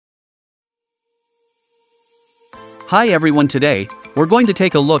Hi everyone, today, we're going to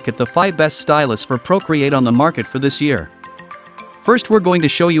take a look at the 5 best stylus for Procreate on the market for this year. First, we're going to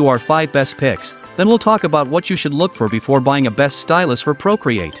show you our 5 best picks, then we'll talk about what you should look for before buying a best stylus for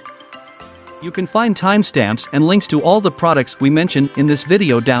Procreate. You can find timestamps and links to all the products we mentioned in this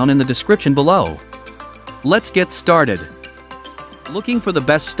video down in the description below. Let's get started. Looking for the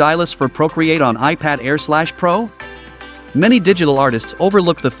best stylus for Procreate on iPad Air/Pro? Many digital artists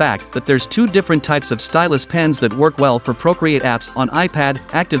overlook the fact that there's 2 different types of stylus pens that work well for Procreate apps on iPad: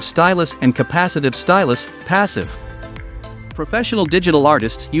 active stylus and capacitive stylus, passive. Professional digital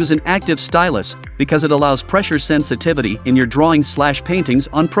artists use an active stylus because it allows pressure sensitivity in your drawings/paintings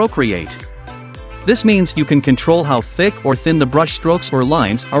on Procreate. This means you can control how thick or thin the brush strokes or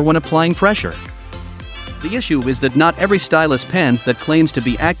lines are when applying pressure. The issue is that not every stylus pen that claims to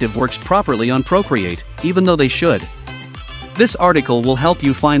be active works properly on Procreate, even though they should. This article will help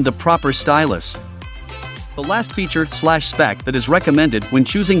you find the proper stylus. The last feature/spec that is recommended when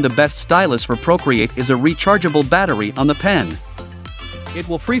choosing the best stylus for Procreate is a rechargeable battery on the pen. It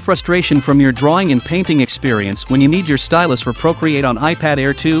will free frustration from your drawing and painting experience when you need your stylus for Procreate on iPad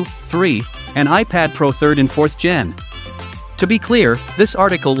Air 2, 3, and iPad Pro 3rd and 4th Gen. To be clear, this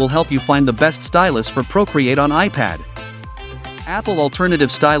article will help you find the best stylus for Procreate on iPad. Apple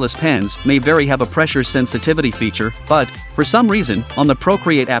alternative stylus pens may have a pressure sensitivity feature, but, for some reason, on the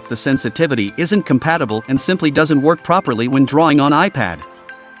Procreate app the sensitivity isn't compatible and simply doesn't work properly when drawing on iPad.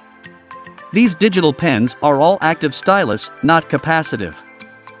 These digital pens are all active stylus, not capacitive.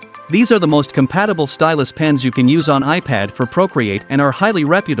 These are the most compatible stylus pens you can use on iPad for Procreate and are highly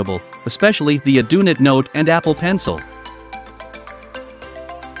reputable, especially the Adunit Note and Apple Pencil.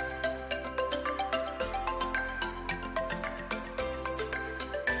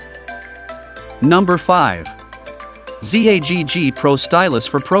 Number 5. ZAGG Pro Stylus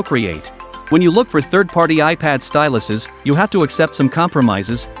for Procreate. When you look for third-party iPad styluses, you have to accept some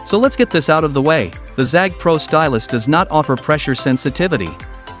compromises, so let's get this out of the way. The ZAGG Pro Stylus does not offer pressure sensitivity.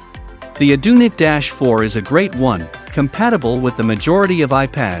 The Adunit 4 is a great one, compatible with the majority of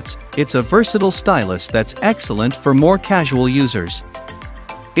iPads. It's a versatile stylus that's excellent for more casual users.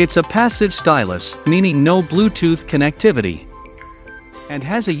 It's a passive stylus, meaning no Bluetooth connectivity, and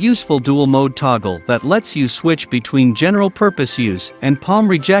has a useful dual-mode toggle that lets you switch between general-purpose use and palm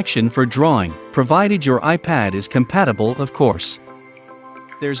rejection for drawing, provided your iPad is compatible, of course.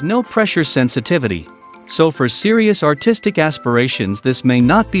 There's no pressure sensitivity, so for serious artistic aspirations this may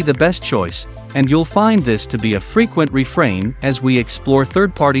not be the best choice, and you'll find this to be a frequent refrain as we explore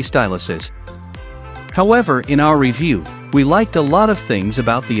third-party styluses. However, in our review, we liked a lot of things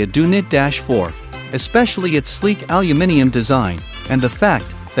about the Adunit 4, especially its sleek aluminum design, and the fact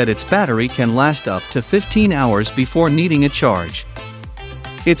that its battery can last up to 15 hours before needing a charge.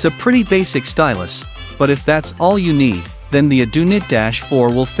 It's a pretty basic stylus, but if that's all you need, then the Adunit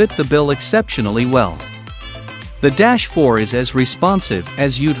 4 will fit the bill exceptionally well. The 4 is as responsive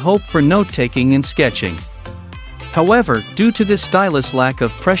as you'd hope for note-taking and sketching. However, due to this stylus' lack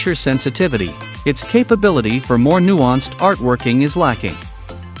of pressure sensitivity, its capability for more nuanced artworking is lacking.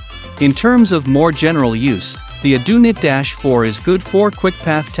 In terms of more general use, the Adunit 4 is good for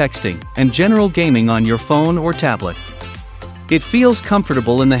quick-path texting and general gaming on your phone or tablet. It feels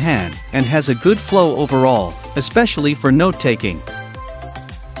comfortable in the hand and has a good flow overall, especially for note-taking.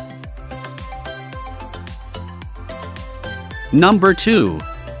 Number 2.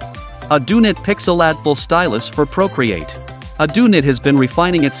 Adunit Pixelatable Stylus for Procreate. Adunit has been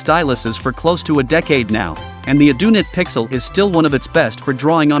refining its styluses for close to a decade now, and the Adunit Pixel is still one of its best for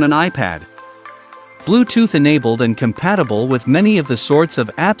drawing on an iPad. Bluetooth-enabled and compatible with many of the sorts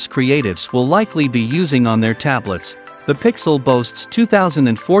of apps creatives will likely be using on their tablets, the Pixel boasts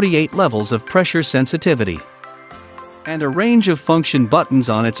 2048 levels of pressure sensitivity and a range of function buttons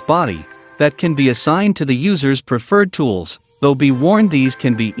on its body that can be assigned to the user's preferred tools, though be warned these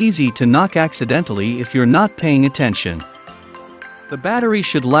can be easy to knock accidentally if you're not paying attention. The battery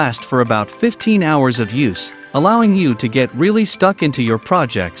should last for about 15 hours of use, allowing you to get really stuck into your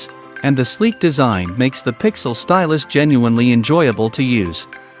projects, and the sleek design makes the Pixel stylus genuinely enjoyable to use.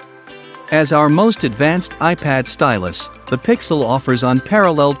 As our most advanced iPad stylus, the Pixel offers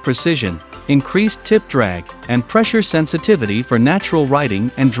unparalleled precision, increased tip drag, and pressure sensitivity for natural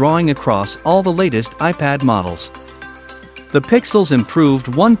writing and drawing across all the latest iPad models. The Pixel's improved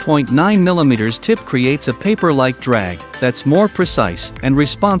 1.9mm tip creates a paper-like drag that's more precise and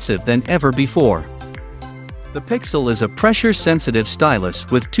responsive than ever before. The Pixel is a pressure-sensitive stylus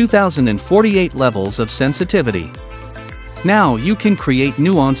with 2048 levels of sensitivity. Now you can create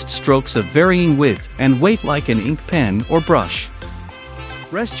nuanced strokes of varying width and weight like an ink pen or brush.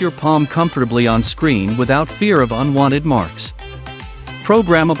 Rest your palm comfortably on screen without fear of unwanted marks.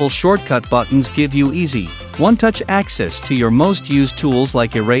 Programmable shortcut buttons give you easy, one-touch access to your most used tools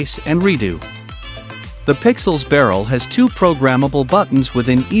like Erase and Redo. The Pixel's barrel has 2 programmable buttons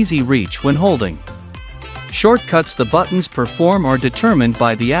within easy reach when holding. Shortcuts the buttons perform are determined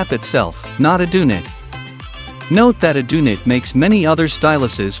by the app itself, not a DoNet. Note that a DoNet makes many other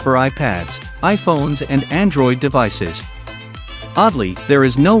styluses for iPads, iPhones and Android devices. Oddly, there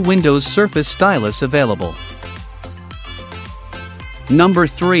is no Windows Surface stylus available. Number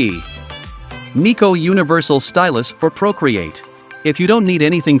 3. Miko Universal Stylus for Procreate. If you don't need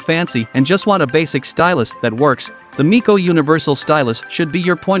anything fancy and just want a basic stylus that works, the Miko Universal Stylus should be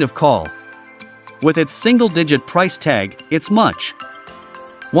your point of call. With its single-digit price tag, it's much.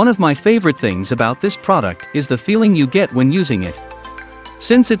 One of my favorite things about this product is the feeling you get when using it.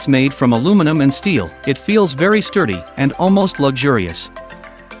 Since it's made from aluminum and steel, it feels very sturdy and almost luxurious.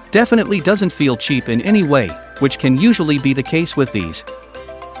 Definitely doesn't feel cheap in any way, which can usually be the case with these.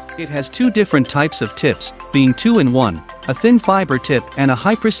 It has 2 different types of tips, being 2-in-1, a thin fiber tip and a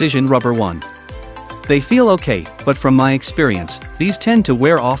high-precision rubber one. They feel okay, but from my experience, these tend to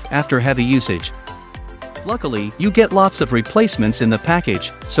wear off after heavy usage. Luckily, you get lots of replacements in the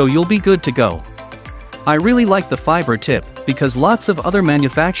package, so you'll be good to go. I really like the fiber tip, because lots of other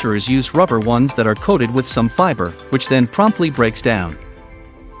manufacturers use rubber ones that are coated with some fiber, which then promptly breaks down.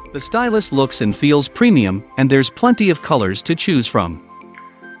 The stylus looks and feels premium, and there's plenty of colors to choose from.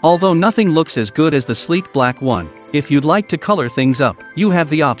 Although nothing looks as good as the sleek black one, if you'd like to color things up, you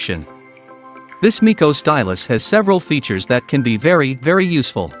have the option. This Miko stylus has several features that can be very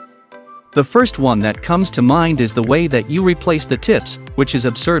useful. The first one that comes to mind is the way that you replace the tips, which is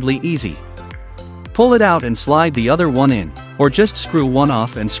absurdly easy. Pull it out and slide the other one in, or just screw one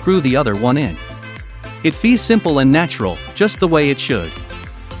off and screw the other one in. It feels simple and natural, just the way it should.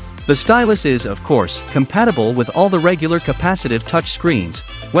 The stylus is, of course, compatible with all the regular capacitive touch screens,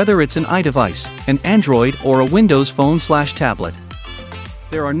 whether it's an iDevice, an Android or a Windows phone/tablet.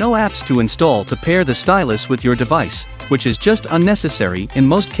 There are no apps to install to pair the stylus with your device, which is just unnecessary in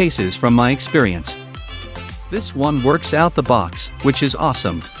most cases from my experience. This one works out the box, which is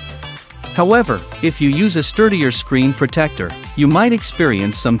awesome. However, if you use a sturdier screen protector, you might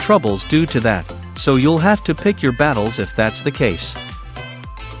experience some troubles due to that, so you'll have to pick your battles if that's the case.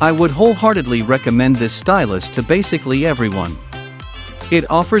 I would wholeheartedly recommend this stylus to basically everyone. It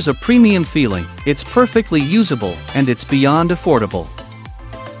offers a premium feeling, it's perfectly usable, and it's beyond affordable.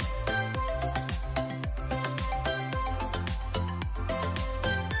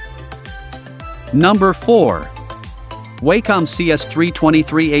 Number 4. Wacom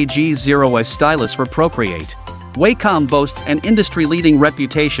CS323AG0S Stylus for Procreate. Wacom boasts an industry-leading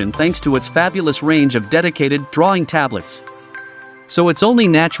reputation thanks to its fabulous range of dedicated drawing tablets. So it's only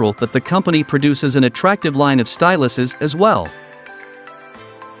natural that the company produces an attractive line of styluses as well.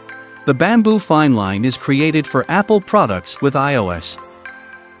 The Bamboo Fine line is created for Apple products with iOS.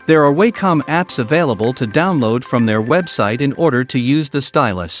 There are Wacom apps available to download from their website in order to use the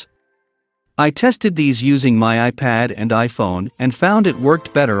stylus. I tested these using my iPad and iPhone and found it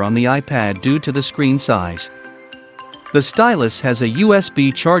worked better on the iPad due to the screen size. The stylus has a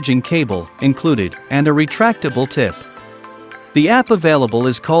USB charging cable included and a retractable tip. The app available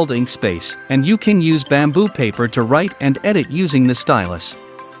is called Inkspace, and you can use bamboo paper to write and edit using the stylus.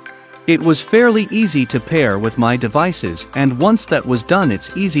 It was fairly easy to pair with my devices, and once that was done, it's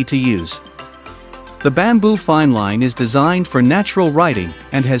easy to use. The Bamboo Fine line is designed for natural writing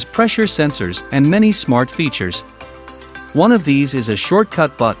and has pressure sensors and many smart features. One of these is a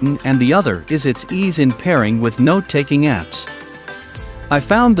shortcut button and the other is its ease in pairing with note-taking apps. I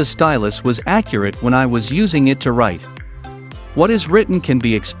found the stylus was accurate when I was using it to write. What is written can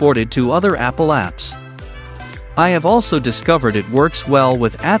be exported to other Apple apps. I have also discovered it works well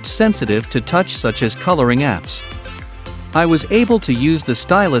with apps sensitive to touch such as coloring apps. I was able to use the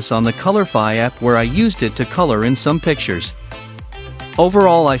stylus on the Colorify app where I used it to color in some pictures.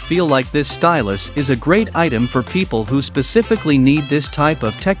 Overall, I feel like this stylus is a great item for people who specifically need this type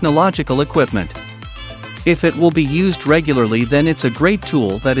of technological equipment. If it will be used regularly, then it's a great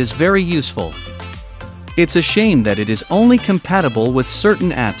tool that is very useful. It's a shame that it is only compatible with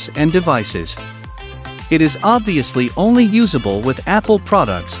certain apps and devices. It is obviously only usable with Apple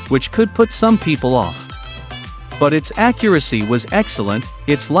products, which could put some people off. But its accuracy was excellent,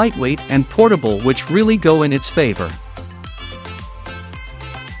 it's lightweight and portable, which really go in its favor.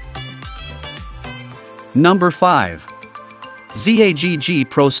 Number 5. ZAGG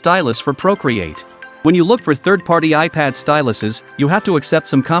Pro Stylus for Procreate. When you look for third-party iPad styluses, you have to accept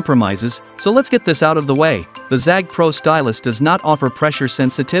some compromises, so let's get this out of the way. the ZAGG Pro Stylus does not offer pressure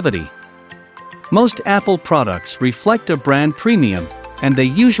sensitivity. Most Apple products reflect a brand premium, and they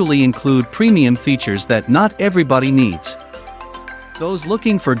usually include premium features that not everybody needs. Those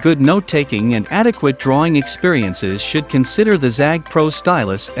looking for good note-taking and adequate drawing experiences should consider the ZAGG Pro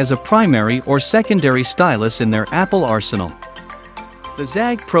Stylus as a primary or secondary stylus in their Apple arsenal. The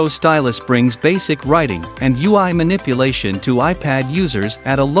ZAGG Pro Stylus brings basic writing and UI manipulation to iPad users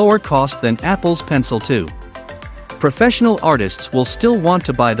at a lower cost than Apple's Pencil 2. Professional artists will still want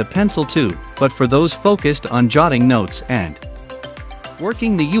to buy the Pencil 2, but for those focused on jotting notes and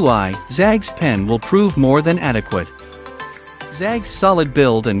working the UI, ZAGG's pen will prove more than adequate. ZAGG's solid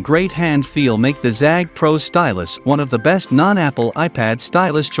build and great hand feel make the ZAGG Pro Stylus one of the best non-Apple iPad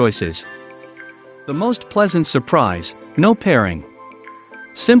stylus choices. The most pleasant surprise: no pairing.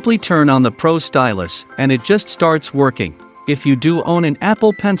 Simply turn on the Pro Stylus, and it just starts working. If you do own an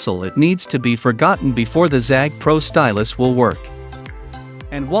Apple Pencil, it needs to be forgotten before the ZAGG Pro Stylus will work.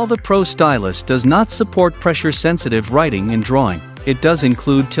 And while the Pro Stylus does not support pressure-sensitive writing and drawing, it does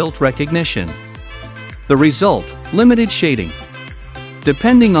include tilt recognition. The result: limited shading.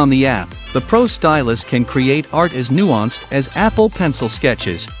 Depending on the app, the Pro Stylus can create art as nuanced as Apple Pencil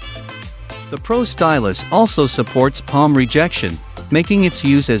sketches. The Pro Stylus also supports palm rejection, making its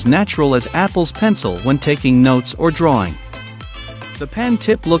use as natural as Apple's Pencil when taking notes or drawing. The pen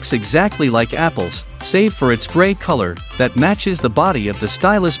tip looks exactly like Apple's, save for its gray color that matches the body of the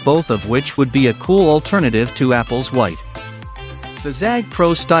stylus, both of which would be a cool alternative to Apple's white. The ZAGG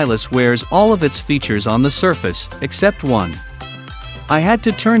Pro Stylus wears all of its features on the surface, except one. I had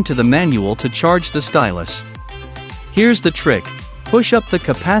to turn to the manual to charge the stylus. Here's the trick: push up the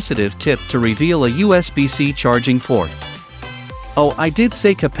capacitive tip to reveal a USB-C charging port. Oh, I did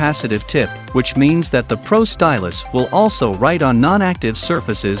say capacitive tip, which means that the Pro Stylus will also write on non-active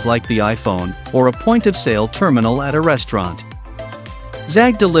surfaces like the iPhone or a point-of-sale terminal at a restaurant.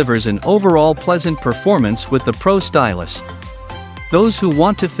 ZAGG delivers an overall pleasant performance with the Pro Stylus. Those who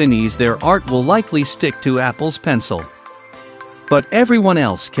want to finesse their art will likely stick to Apple's Pencil. But everyone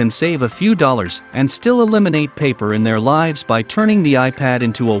else can save a few dollars and still eliminate paper in their lives by turning the iPad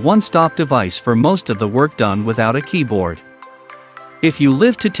into a one-stop device for most of the work done without a keyboard. If you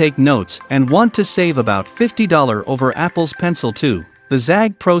live to take notes and want to save about $50 over Apple's Pencil 2, the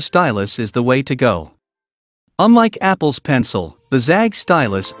ZAGG Pro Stylus is the way to go. Unlike Apple's Pencil, the ZAGG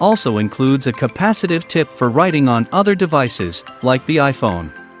Stylus also includes a capacitive tip for writing on other devices, like the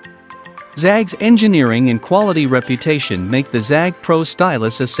iPhone. ZAGG's engineering and quality reputation make the ZAGG Pro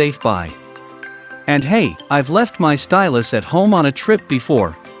Stylus a safe buy. And hey, I've left my stylus at home on a trip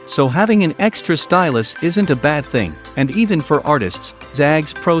before, so having an extra stylus isn't a bad thing, and even for artists,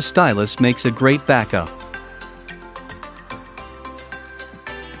 ZAGG's Pro Stylus makes a great backup.